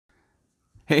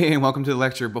Hey, and welcome to the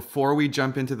lecture. Before we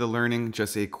jump into the learning,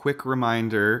 just a quick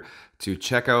reminder to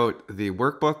check out the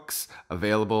workbooks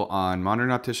available on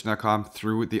modernoptician.com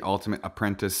through the Ultimate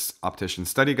Apprentice Optician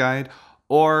Study Guide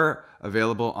or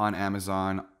available on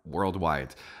Amazon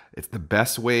worldwide. It's the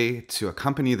best way to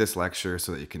accompany this lecture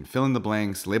so that you can fill in the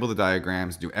blanks, label the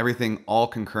diagrams, do everything all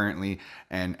concurrently,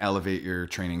 and elevate your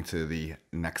training to the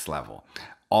next level.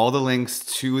 All the links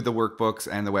to the workbooks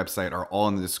and the website are all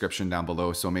in the description down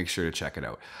below, so make sure to check it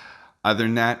out. Other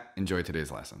than that, enjoy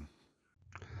today's lesson.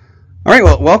 All right,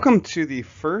 well, welcome to the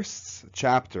first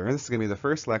chapter. This is going to be the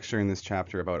first lecture in this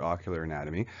chapter about ocular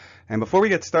anatomy. And before we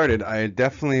get started, I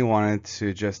definitely wanted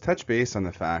to just touch base on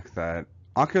the fact that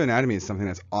ocular anatomy is something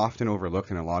that's often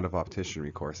overlooked in a lot of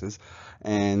opticianry courses.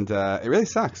 And it really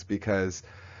sucks because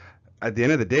at the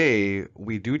end of the day,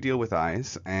 we do deal with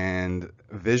eyes, and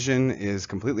vision is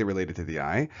completely related to the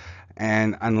eye.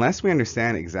 And unless we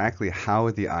understand exactly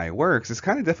how the eye works, it's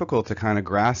kind of difficult to kind of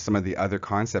grasp some of the other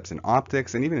concepts in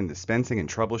optics and even in dispensing and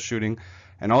troubleshooting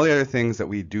and all the other things that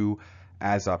we do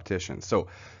as opticians. So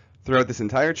throughout this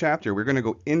entire chapter, we're going to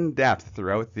go in depth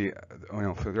throughout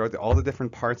all the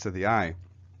different parts of the eye,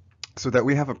 so that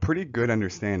we have a pretty good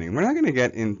understanding. We're not going to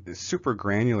get in super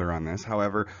granular on this.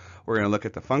 However, we're going to look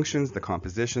at the functions, the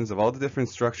compositions of all the different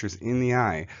structures in the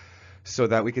eye, so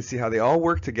that we can see how they all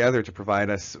work together to provide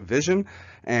us vision,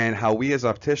 and how we as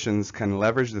opticians can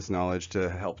leverage this knowledge to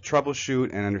help troubleshoot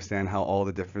and understand how all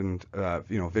the different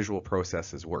visual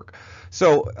processes work.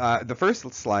 So the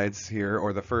first slides here,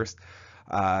 or the first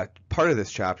part of this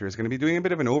chapter, is going to be doing a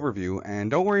bit of an overview, and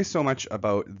don't worry so much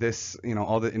about this,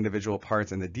 all the individual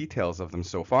parts and the details of them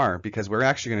so far, because we're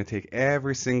actually going to take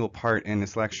every single part in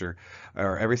this lecture,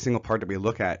 or every single part that we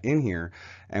look at in here,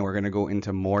 and we're going to go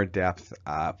into more depth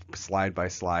slide by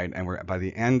slide, and by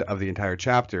the end of the entire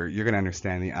chapter, you're going to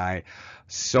understand the eye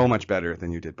so much better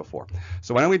than you did before.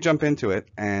 So why don't we jump into it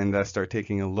and start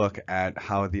taking a look at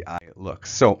how the eye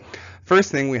looks. So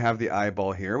first thing, we have the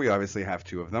eyeball here. We obviously have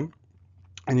two of them.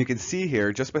 And you can see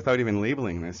here, just without even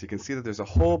labeling this, you can see that there's a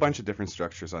whole bunch of different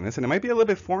structures on this, and it might be a little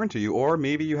bit foreign to you, or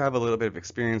maybe you have a little bit of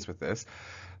experience with this.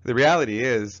 The reality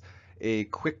is, a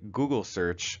quick Google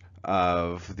search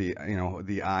of the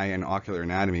eye and ocular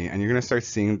anatomy, and you're going to start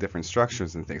seeing different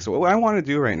structures and things. So what I want to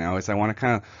do right now is I want to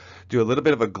kind of do a little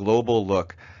bit of a global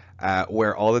look at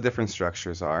where all the different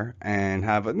structures are, and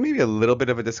have maybe a little bit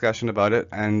of a discussion about it,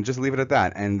 and just leave it at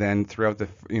that. And then throughout the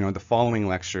following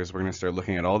lectures, we're going to start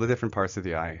looking at all the different parts of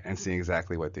the eye and seeing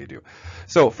exactly what they do.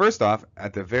 So first off,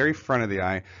 at the very front of the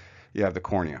eye, you have the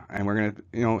cornea, and we're going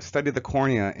to study the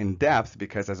cornea in depth,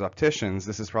 because as opticians,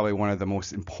 this is probably one of the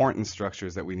most important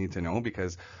structures that we need to know,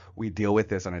 because we deal with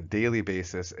this on a daily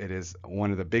basis. It is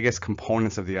one of the biggest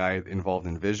components of the eye involved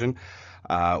in vision.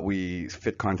 We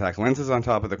fit contact lenses on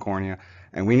top of the cornea,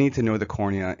 and we need to know the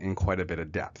cornea in quite a bit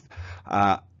of depth.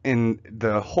 In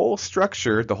the whole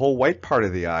structure, the whole white part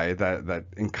of the eye that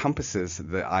encompasses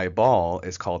the eyeball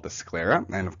is called the sclera,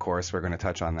 and of course we're going to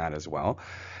touch on that as well.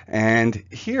 And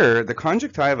here, the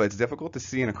conjunctiva, it's difficult to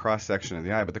see in a cross section of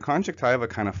the eye, but the conjunctiva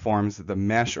kind of forms the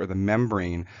mesh or the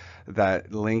membrane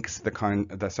that links the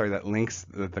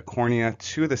cornea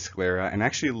to the sclera, and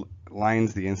actually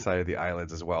lines the inside of the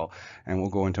eyelids as well, and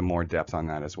we'll go into more depth on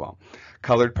that as well.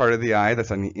 Colored part of the eye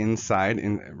that's on the inside,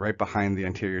 right behind the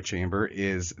anterior chamber,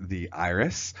 is the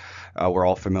iris. We're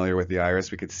all familiar with the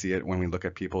iris. We could see it when we look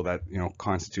at people. That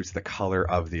constitutes the color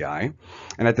of the eye.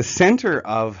 And at the center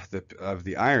of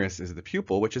the iris is the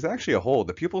pupil, which is actually a hole.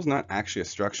 The pupil is not actually a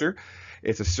structure.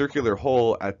 It's a circular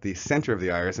hole at the center of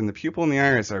the iris, and the pupil and the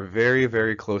iris are very,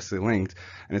 very closely linked,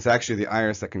 and it's actually the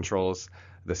iris that controls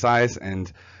the size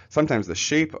and sometimes the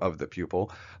shape of the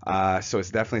pupil. So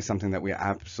it's definitely something that we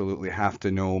absolutely have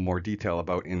to know more detail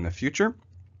about in the future.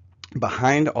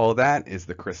 Behind all that is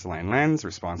the crystalline lens,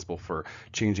 responsible for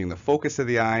changing the focus of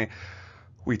the eye.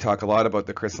 We talk a lot about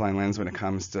the crystalline lens when it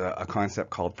comes to a concept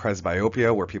called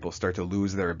presbyopia, where people start to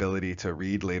lose their ability to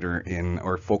read later in,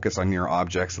 or focus on near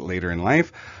objects later in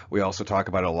life. We also talk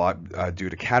about it a lot due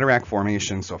to cataract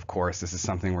formation. So of course, this is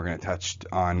something we're going to touch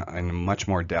on in much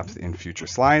more depth in future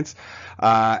slides.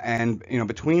 And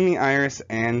between the iris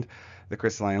and the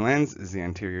crystalline lens is the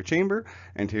anterior chamber.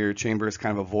 Anterior chamber is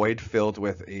kind of a void filled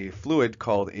with a fluid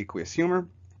called aqueous humor.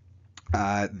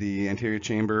 The anterior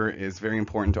chamber is very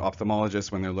important to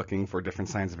ophthalmologists when they're looking for different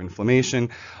signs of inflammation.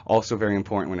 Also very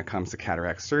important when it comes to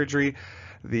cataract surgery.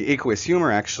 The aqueous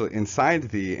humor actually inside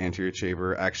the anterior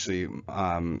chamber actually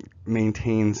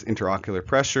maintains intraocular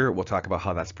pressure. We'll talk about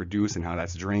how that's produced and how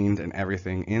that's drained and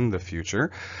everything in the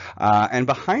future. And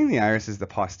behind the iris is the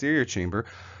posterior chamber.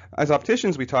 As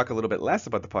opticians, we talk a little bit less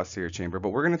about the posterior chamber, but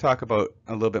we're going to talk about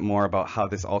a little bit more about how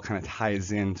this all kind of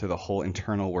ties into the whole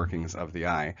internal workings of the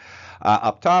eye.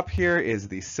 Up top here is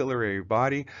the ciliary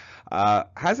body.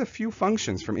 Has a few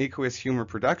functions from aqueous humor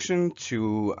production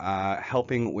to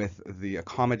helping with the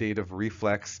accommodative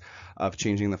reflex of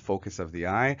changing the focus of the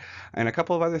eye, and a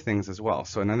couple of other things as well.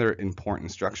 So another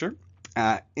important structure.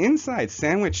 Inside,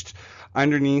 sandwiched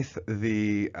underneath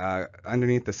the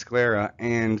sclera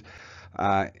and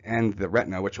the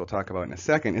retina, which we'll talk about in a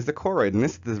second, is the choroid, and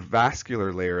this is the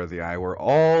vascular layer of the eye where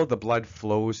all the blood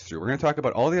flows through. We're going to talk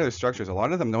about all the other structures. A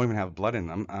lot of them don't even have blood in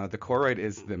them. The choroid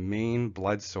is the main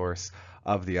blood source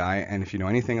of the eye, and if you know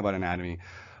anything about anatomy,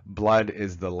 blood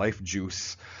is the life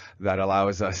juice that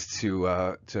allows us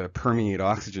to permeate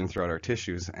oxygen throughout our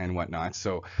tissues and whatnot.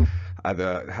 So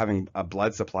having a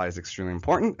blood supply is extremely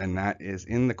important, and that is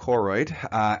in the choroid.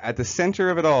 At the center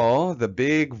of it all, the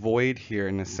big void here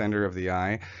in the center of the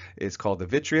eye is called the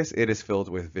vitreous. It is filled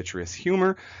with vitreous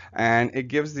humor, and it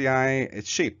gives the eye its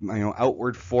shape.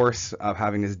 Outward force of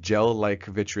having this gel-like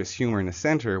vitreous humor in the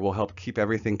center will help keep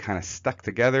everything kind of stuck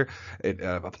together. It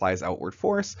applies outward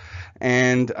force,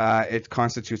 and it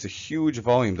constitutes a huge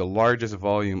volume, the largest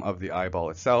volume of the eyeball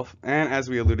itself. And as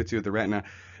we alluded to, the retina.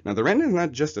 Now, the retina is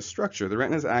not just a structure. The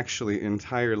retina is actually an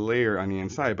entire layer on the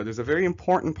inside, but there's a very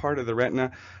important part of the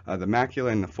retina, the macula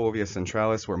and the fovea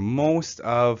centralis, where most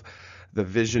of the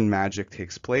vision magic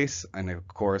takes place, and of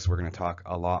course we're going to talk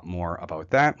a lot more about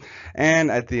that. And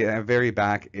at the very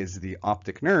back is the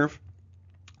optic nerve,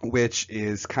 which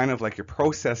is kind of like your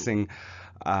processing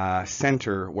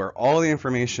center where all the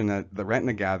information that the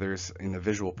retina gathers in the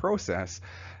visual process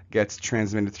gets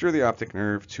transmitted through the optic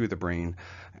nerve to the brain.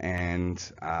 And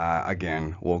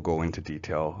again, we'll go into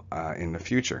detail in the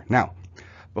future. Now,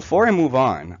 before I move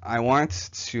on, I want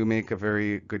to make a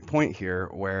very good point here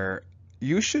where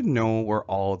you should know where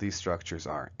all these structures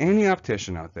are. Any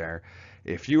optician out there,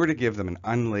 if you were to give them an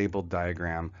unlabeled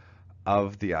diagram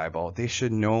of the eyeball, they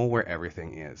should know where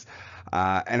everything is.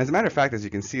 And as a matter of fact, as you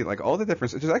can see, like all the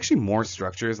different, there's actually more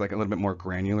structures, like a little bit more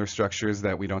granular structures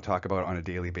that we don't talk about on a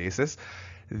daily basis.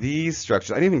 These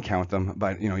structures, I didn't even count them,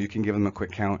 but you can give them a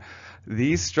quick count.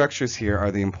 These structures here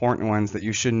are the important ones that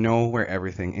you should know where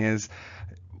everything is.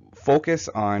 Focus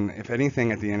on, if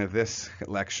anything, at the end of this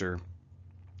lecture,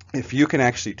 if you can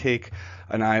actually take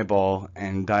an eyeball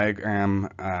and diagram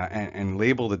and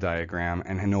label the diagram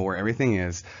and know where everything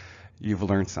is, you've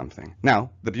learned something. Now,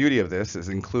 the beauty of this is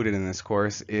included in this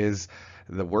course is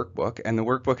the workbook, and the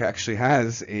workbook actually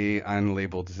has a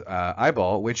unlabeled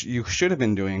eyeball, which you should have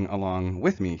been doing along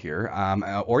with me here,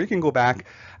 or you can go back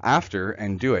after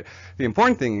and do it. The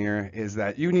important thing here is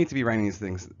that you need to be writing these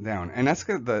things down, and that's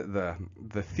the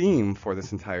theme for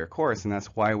this entire course, and that's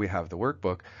why we have the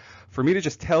workbook. For me to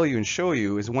just tell you and show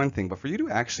you is one thing, but for you to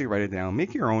actually write it down,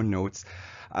 make your own notes,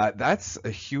 that's a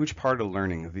huge part of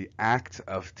learning. The act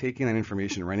of taking that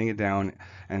information, writing it down,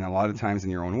 and a lot of times in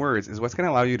your own words, is what's going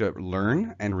to allow you to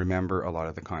learn and remember a lot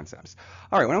of the concepts.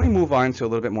 All right, why don't we move on to a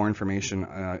little bit more information,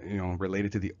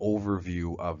 related to the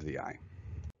overview of the eye.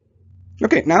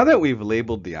 Okay, now that we've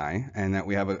labeled the eye and that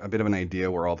we have a bit of an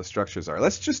idea where all the structures are,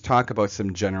 let's just talk about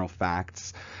some general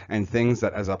facts and things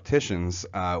that as opticians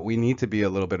we need to be a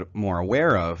little bit more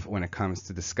aware of when it comes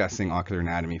to discussing ocular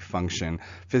anatomy, function,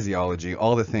 physiology,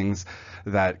 all the things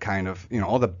that kind of,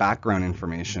 all the background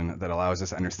information that allows us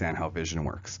to understand how vision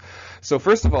works. So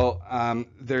first of all,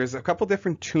 there's a couple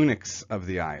different tunics of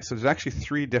the eye. So there's actually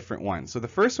 3 different ones. So the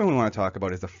first one we want to talk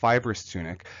about is the fibrous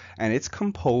tunic, and it's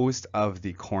composed of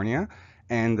the cornea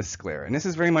and the sclera. And this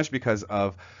is very much because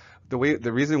of the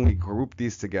reason we group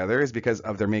these together is because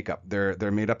of their makeup.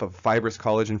 They're made up of fibrous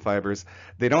collagen fibers.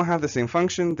 They don't have the same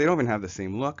function, they don't even have the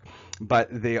same look, but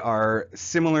they are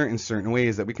similar in certain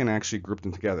ways that we can actually group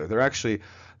them together. They're actually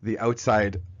the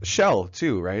outside shell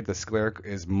too, right? The sclera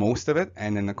is most of it,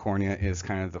 and then the cornea is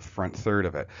kind of the front third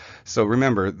of it. So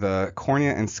remember, the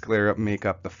cornea and sclera make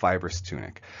up the fibrous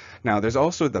tunic. Now, there's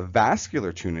also the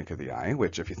vascular tunic of the eye,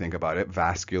 which if you think about it,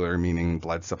 vascular meaning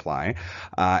blood supply,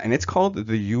 and it's called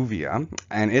the uvea,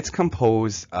 and it's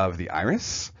composed of the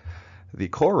iris, the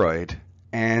choroid,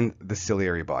 and the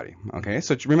ciliary body. Okay,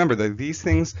 so remember that these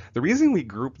things, the reason we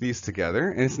group these together,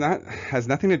 and has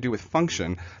nothing to do with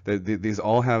function. These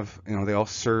all have, they all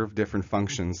serve different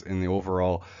functions in the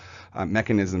overall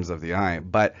mechanisms of the eye,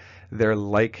 but they're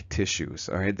like tissues.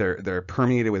 All right, they're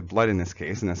permeated with blood in this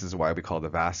case, and this is why we call the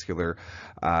vascular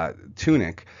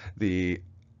tunic. The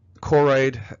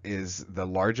choroid is the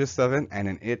largest of it, and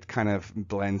then it kind of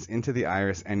blends into the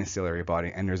iris and the ciliary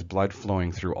body, and there's blood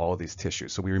flowing through all of these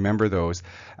tissues. So we remember those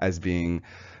as being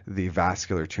the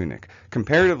vascular tunic.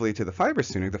 Comparatively to the fibrous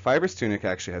tunic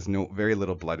actually has very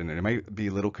little blood in it. It might be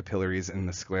little capillaries in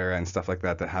the sclera and stuff like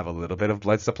that that have a little bit of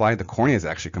blood supply. The cornea is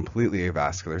actually completely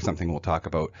avascular, something we'll talk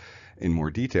about in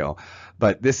more detail.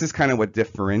 But this is kind of what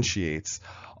differentiates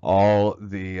all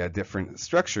the different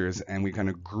structures, and we kind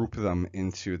of group them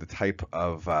into the type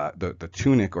of the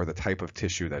tunic or the type of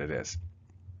tissue that it is.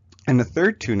 And the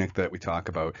third tunic that we talk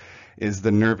about is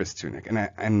the nervous tunic.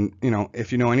 And you know,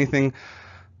 if you know anything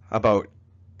about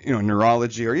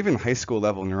neurology, or even high school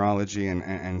level neurology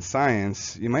and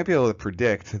science, you might be able to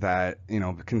predict that,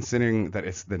 considering that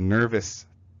it's the nervous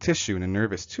tissue and a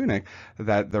nervous tunic,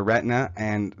 that the retina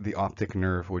and the optic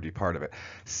nerve would be part of it.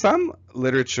 Some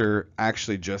literature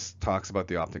actually just talks about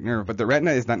the optic nerve, but the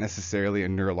retina is not necessarily a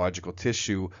neurological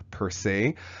tissue per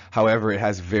se. However, it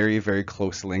has very, very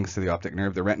close links to the optic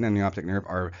nerve. The retina and the optic nerve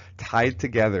are tied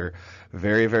together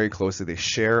very, very closely. They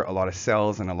share a lot of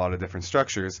cells and a lot of different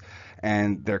structures,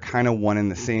 and they're kind of one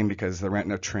and the same because the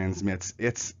retina transmits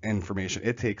its information.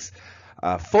 It takes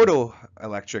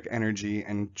photoelectric energy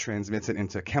and transmits it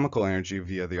into chemical energy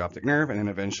via the optic nerve, and then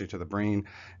eventually to the brain,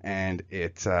 and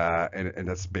and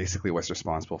that's basically what's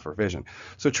responsible for vision.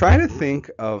 So try to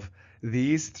think of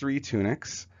these three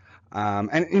tunics, and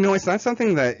it's not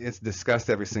something that is discussed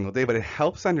every single day, but it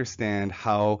helps understand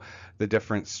how the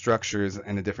different structures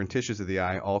and the different tissues of the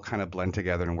eye all kind of blend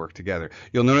together and work together.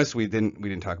 You'll notice we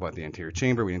didn't talk about the anterior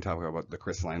chamber, we didn't talk about the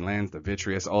crystalline lens, the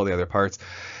vitreous, all the other parts.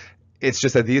 It's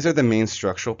just that these are the main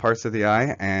structural parts of the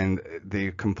eye, and they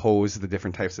compose the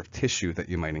different types of tissue that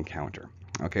you might encounter.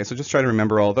 Okay, so just try to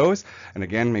remember all those, and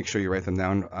again, make sure you write them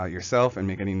down yourself and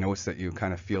make any notes that you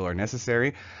kind of feel are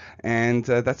necessary. And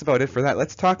that's about it for that.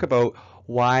 Let's talk about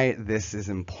why this is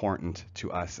important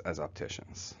to us as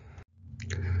opticians.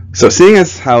 So seeing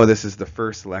as how this is the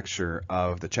first lecture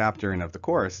of the chapter and of the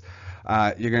course,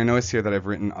 you're going to notice here that I've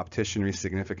written Opticianry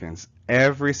significance.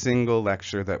 Every single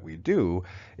lecture that we do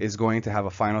is going to have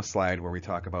a final slide where we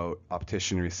talk about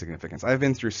Opticianry significance. I've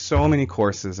been through so many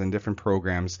courses and different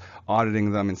programs,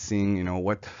 auditing them and seeing,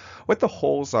 what the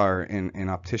holes are in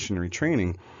Opticianry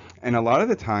training. And a lot of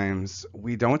the times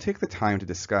we don't take the time to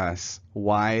discuss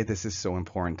why this is so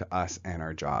important to us and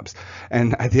our jobs.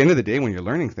 And at the end of the day, when you're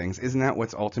learning things, isn't that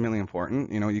what's ultimately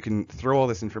important? You can throw all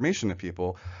this information to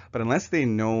people, but unless they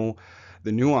know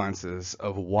the nuances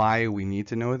of why we need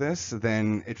to know this,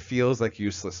 then it feels like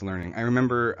useless learning. I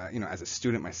remember, as a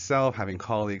student myself, having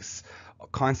colleagues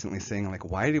constantly saying, like,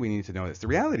 why do we need to know this? The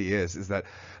reality is that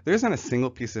there's not a single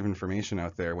piece of information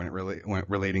out there when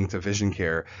relating to vision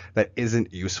care that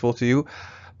isn't useful to you.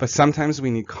 But sometimes we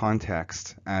need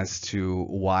context as to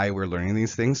why we're learning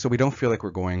these things, so we don't feel like we're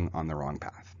going on the wrong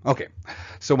path. Okay,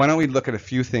 so why don't we look at a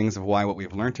few things of why what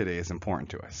we've learned today is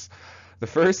important to us. The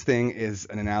first thing is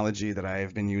an analogy that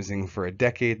I've been using for a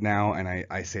decade now, and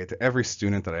I say it to every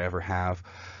student that I ever have.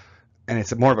 And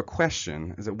it's more of a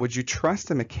question, is that would you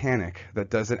trust a mechanic that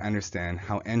doesn't understand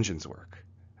how engines work?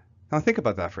 Now think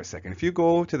about that for a second. If you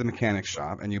go to the mechanic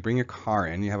shop and you bring your car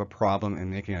in, you have a problem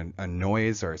in making a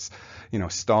noise, or it's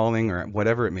stalling, or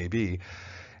whatever it may be,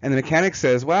 and the mechanic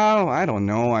says, well, I don't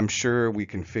know, I'm sure we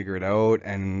can figure it out,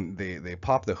 and they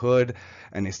pop the hood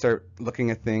and they start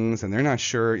looking at things, and they're not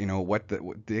sure,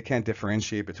 they can't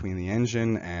differentiate between the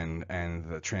engine and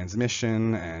the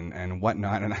transmission and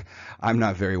whatnot. And I'm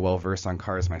not very well versed on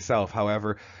cars myself.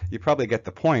 However, you probably get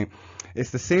the point.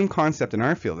 It's the same concept in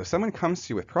our field. If someone comes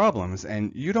to you with problems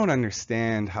and you don't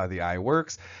understand how the eye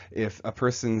works, if a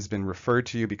person's been referred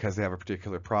to you because they have a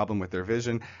particular problem with their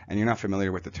vision and you're not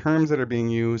familiar with the terms that are being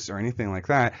used or anything like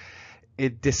that,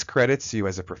 it discredits you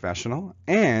as a professional,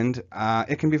 and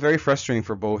it can be very frustrating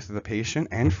for both the patient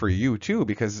and for you too,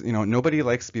 because nobody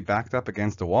likes to be backed up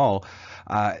against a wall.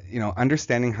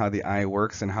 Understanding how the eye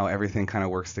works and how everything kind of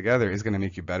works together is going to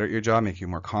make you better at your job, make you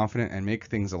more confident, and make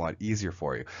things a lot easier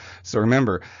for you. So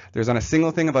remember, there's not a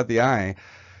single thing about the eye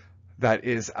that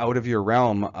is out of your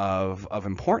realm of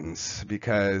importance,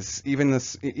 because even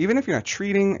if you're not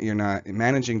treating, you're not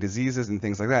managing diseases and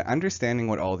things like that, understanding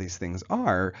what all these things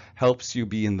are helps you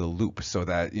be in the loop, so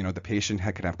that the patient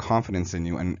can have confidence in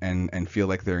you and feel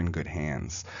like they're in good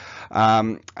hands.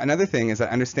 Another thing is that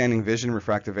understanding vision,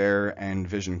 refractive error, and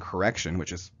vision correction,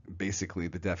 which is basically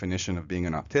the definition of being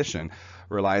an optician,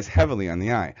 relies heavily on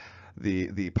the eye.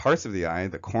 The parts of the eye,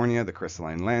 the cornea, the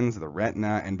crystalline lens, the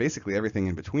retina, and basically everything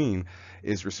in between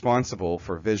is responsible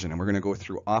for vision. And we're going to go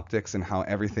through optics and how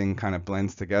everything kind of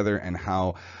blends together, and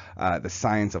how the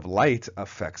science of light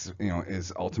affects,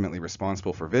 is ultimately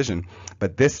responsible for vision.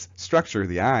 But this structure,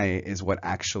 the eye, is what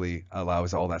actually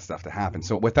allows all that stuff to happen.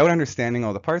 So without understanding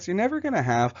all the parts, you're never going to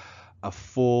have a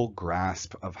full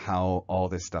grasp of how all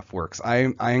this stuff works.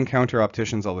 I encounter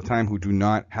opticians all the time who do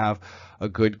not have a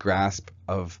good grasp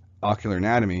of ocular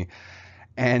anatomy,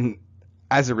 and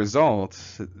as a result,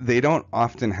 they don't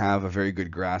often have a very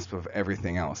good grasp of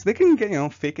everything else. They can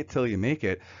get, fake it till you make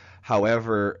it.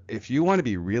 However, if you want to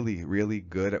be really, really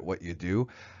good at what you do,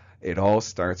 it all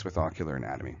starts with ocular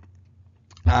anatomy.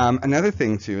 Another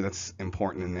thing, too, that's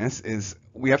important in this is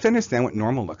we have to understand what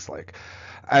normal looks like.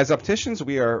 As opticians,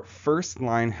 we are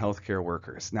first-line healthcare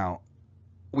workers. Now,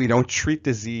 we don't treat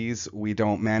disease, we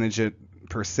don't manage it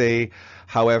per se.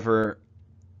 However,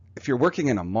 if you're working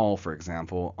in a mall, for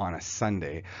example, on a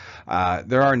Sunday,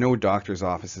 there are no doctor's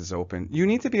offices open. You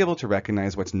need to be able to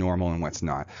recognize what's normal and what's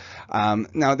not.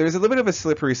 Now, there's a little bit of a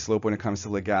slippery slope when it comes to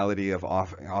legality of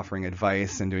offering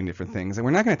advice and doing different things, and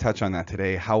we're not going to touch on that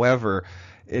today. However,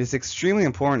 it is extremely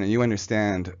important that you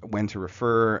understand when to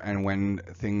refer and when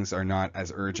things are not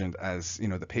as urgent as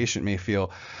the patient may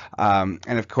feel.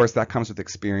 And of course, that comes with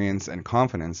experience and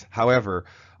confidence. However,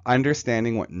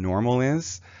 understanding what normal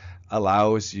is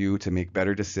allows you to make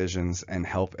better decisions and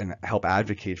help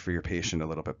advocate for your patient a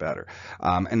little bit better.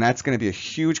 And that's going to be a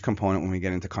huge component when we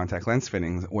get into contact lens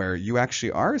fittings, where you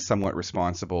actually are somewhat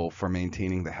responsible for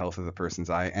maintaining the health of the person's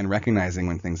eye and recognizing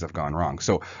when things have gone wrong.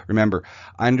 So remember,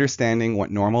 understanding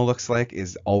what normal looks like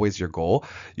is always your goal.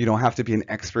 You don't have to be an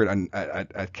expert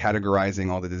at categorizing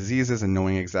all the diseases and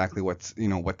knowing exactly what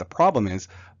the problem is,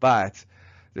 but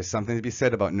there's something to be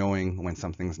said about knowing when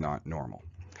something's not normal.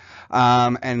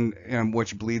 And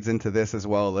which bleeds into this as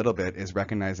well a little bit is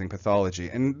recognizing pathology.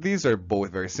 And these are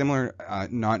both very similar,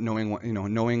 not knowing what,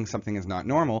 knowing something is not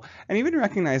normal, and even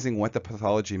recognizing what the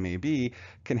pathology may be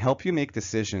can help you make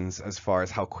decisions as far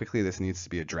as how quickly this needs to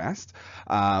be addressed,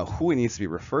 who it needs to be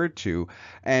referred to.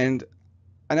 And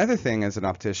another thing as an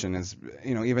optician is,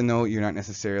 even though you're not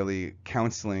necessarily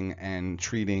counseling and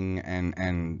treating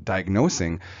and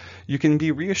diagnosing, you can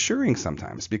be reassuring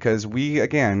sometimes, because we,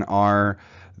 again, are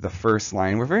the first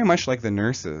line. We're very much like the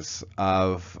nurses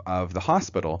of the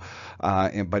hospital,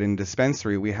 but in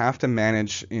dispensary, we have to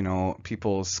manage,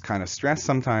 people's kind of stress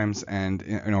sometimes, and,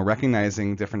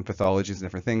 recognizing different pathologies and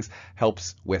different things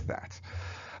helps with that.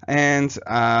 And,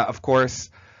 of course,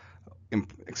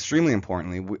 extremely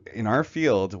importantly, in our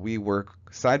field, we work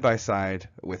side by side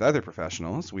with other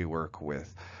professionals. We work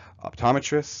with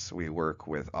optometrists, we work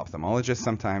with ophthalmologists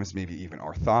sometimes, maybe even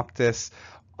orthoptists,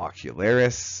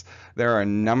 ocularists. There are a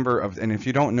number of, and if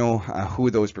you don't know who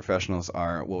those professionals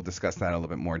are, we'll discuss that a little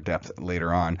bit more depth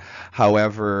later on.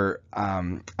 However,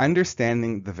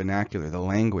 understanding the vernacular, the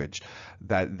language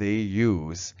that they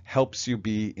use, helps you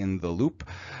be in the loop,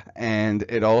 and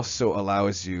it also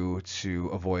allows you to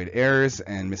avoid errors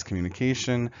and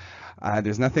miscommunication.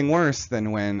 There's nothing worse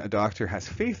than when a doctor has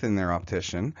faith in their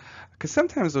optician, because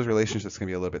sometimes those relationships can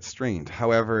be a little bit strained.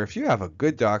 However, if you have a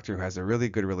good doctor who has a really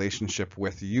good relationship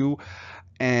with you,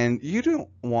 and you don't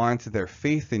want their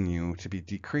faith in you to be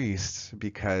decreased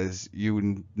because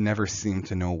you never seem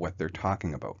to know what they're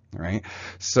talking about, right?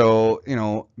 So,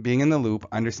 being in the loop,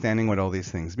 understanding what all these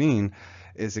things mean,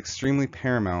 is extremely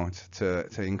paramount to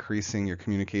increasing your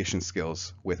communication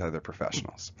skills with other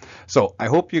professionals. So I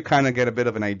hope you kind of get a bit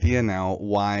of an idea now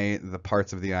why the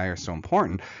parts of the eye are so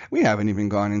important. We haven't even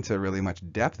gone into really much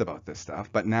depth about this stuff,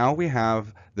 but now we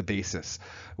have the basis.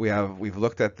 We've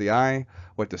looked at the eye,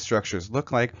 what the structures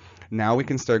look like. Now we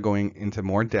can start going into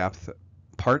more depth,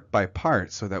 part by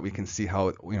part, so that we can see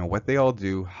how, what they all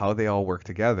do, how they all work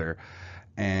together,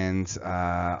 and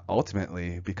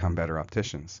ultimately become better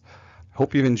opticians.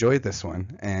 Hope you've enjoyed this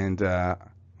one, and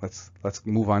let's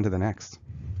move on to the next.